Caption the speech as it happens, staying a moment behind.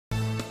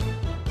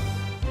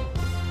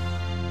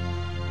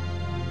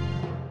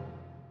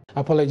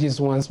Apologies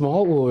once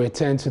more. We'll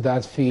return to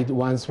that feed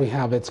once we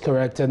have it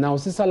corrected. Now,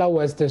 Sissala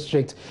West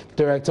District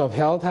Director of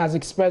Health has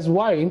expressed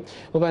worry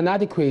over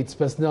inadequate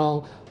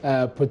personal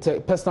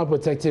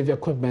protective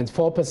equipment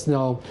for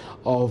personnel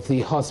of the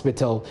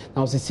hospital.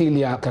 Now,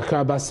 Cecilia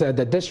Kakraba said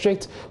the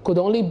district could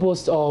only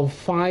boast of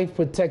 5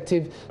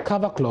 protective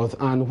cover cloth,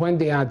 and when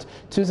they had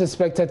 2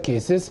 suspected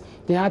cases,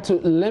 they had to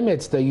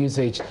limit the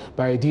usage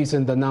by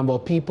reducing the number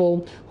of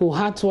people who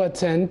had to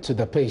attend to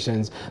the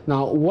patients.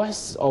 Now,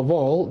 worst of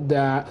all,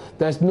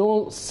 there's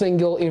no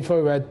single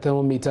infrared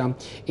thermometer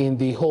in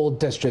the whole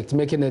district,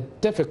 making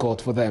it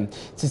difficult for them.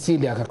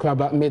 Cecilia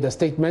Kakraba made a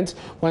statement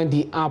when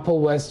the Upper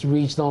West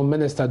Regional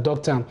Minister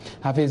Dr.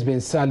 Hafiz bin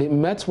Salih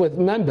met with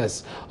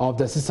members of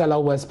the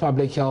Sissala West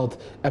Public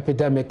Health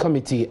Epidemic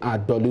Committee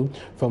at Dolu.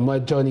 From where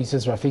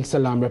JoyNews' Rafiq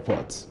Salam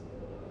reports.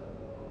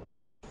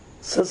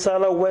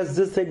 Sissala West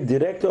District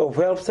Director of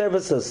Health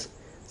Services,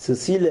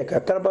 Cecilia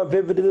Kakraba,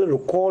 vividly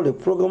recalled the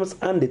programs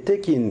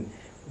undertaken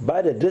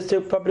by the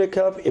District Public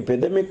Health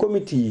Epidemic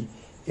Committee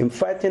in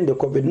fighting the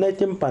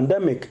COVID-19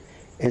 pandemic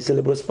and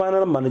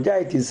cerebrospinal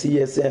meningitis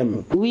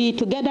 (CSM). We,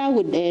 together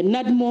with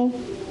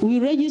NADMO, we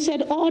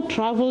registered all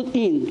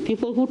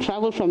people who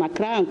travel from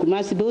Accra and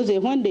Kumasi. Those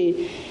when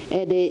the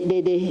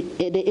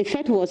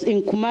effect was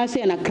in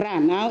Kumasi and Accra,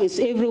 now it's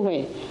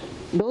everywhere.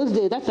 Those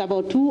days, that's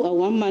about 2 or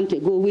 1 month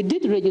ago, we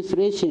did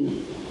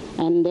registration,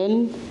 and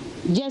then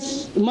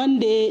just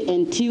Monday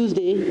and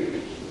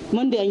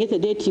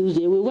yesterday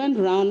Tuesday, we went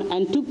around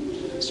and took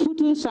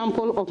sputum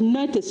sample of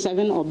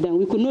 97 of them.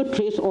 We could not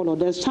trace all of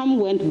them. Some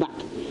went back,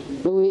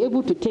 but we were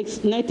able to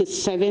take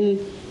 97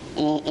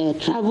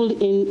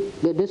 traveled in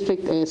the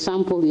district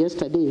sample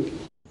yesterday.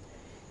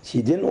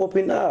 She didn't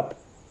open up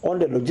on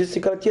the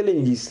logistical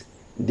challenges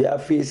they are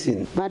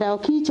facing. But our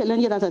key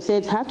challenges, as I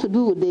said, have to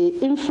do with the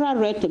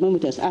infrared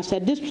thermometers. As a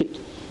district,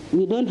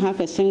 we don't have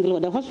a single.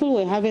 The hospital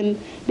was having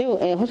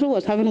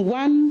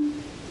 1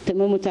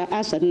 thermometer.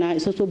 As of now,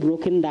 it's also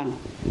broken down.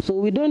 So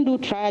we don't do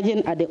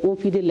triaging at the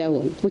OPD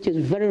level, which is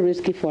very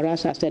risky for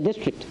us as a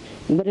district.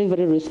 Very,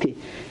 very risky.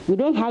 We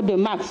don't have the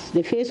masks,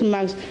 the face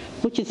masks,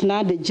 which is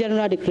now the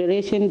general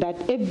declaration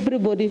that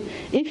everybody,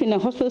 if in a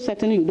hospital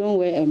setting you don't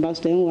wear a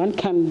mask, then one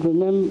can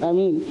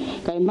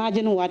can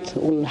imagine what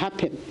will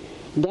happen.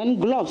 Then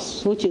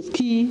gloves, which is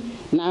key.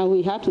 Now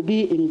we have to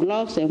be in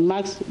gloves and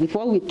masks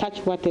before we touch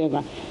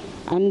whatever.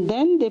 And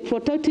then the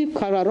protective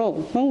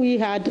coverall. When we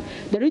had,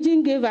 the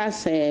region gave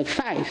us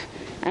 5,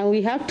 and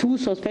we have 2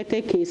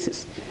 suspected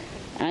cases.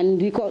 And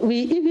because we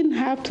even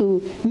have to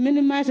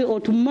minimize it or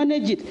to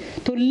manage it,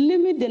 to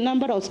limit the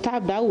number of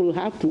staff that will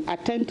have to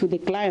attend to the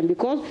client,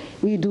 because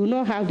we do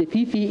not have the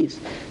PPEs.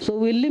 So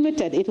we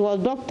limited. It was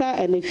doctor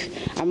and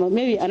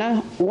maybe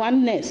another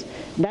 1 nurse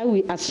that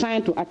we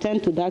assigned to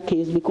attend to that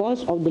case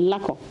because of the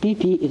lack of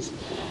PPEs.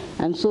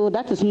 And so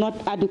that is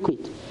not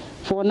adequate.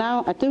 For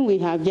now, I think we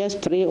have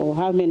just 3 or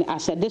how many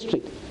as a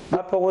district.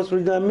 Upper West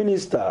Regional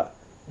Minister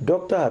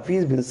Dr.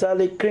 Hafiz bin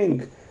Salih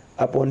Kring,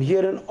 upon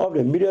hearing of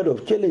the myriad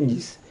of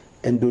challenges,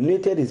 and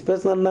donated his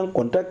personal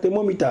non-contact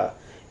thermometer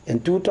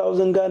and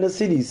 2,000 Ghana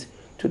cedis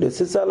to the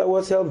Sissala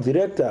West Health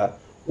Director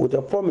with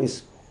a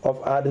promise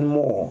of adding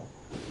more.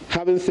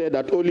 Having said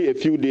that, only a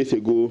few days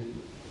ago,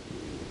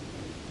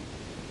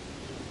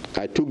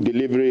 I took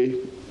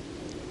delivery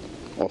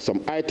of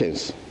some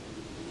items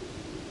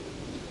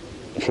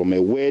from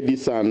a worthy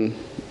son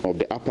of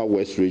the Upper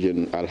West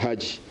Region,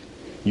 Alhaji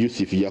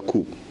Yusuf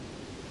Yakub,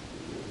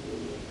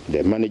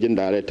 the Managing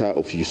Director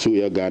of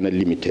Yusuya Ghana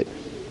Limited.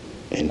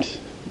 And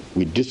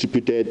we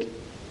distributed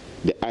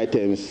the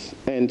items,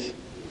 and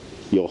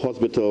your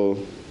hospital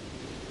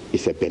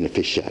is a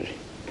beneficiary.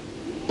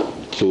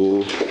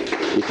 So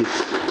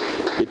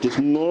it is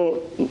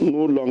no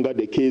longer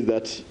the case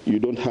that you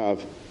don't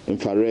have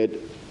infrared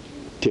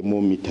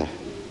thermometer,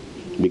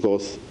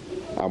 because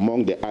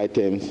among the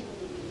items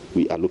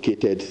we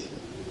allocated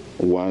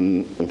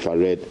 1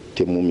 infrared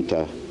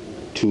thermometer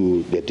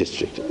to the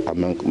district,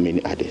 among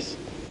many others.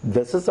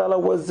 The Sissala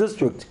West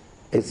District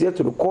is yet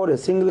to record a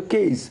single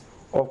case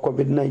of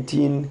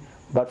COVID-19,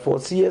 but for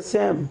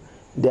CSM,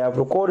 they have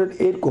recorded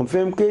 8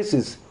 confirmed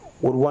cases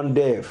with 1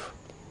 death.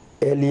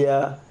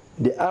 Earlier,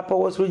 the Upper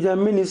West Regional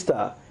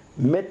Minister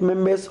met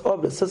members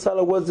of the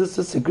Sissala West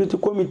District Security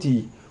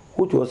Committee,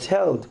 which was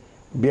held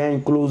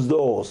behind closed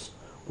doors.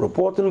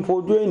 Reporting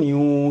for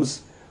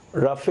JoyNews,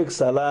 Rafiq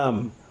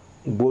Salam,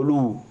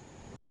 Bolu.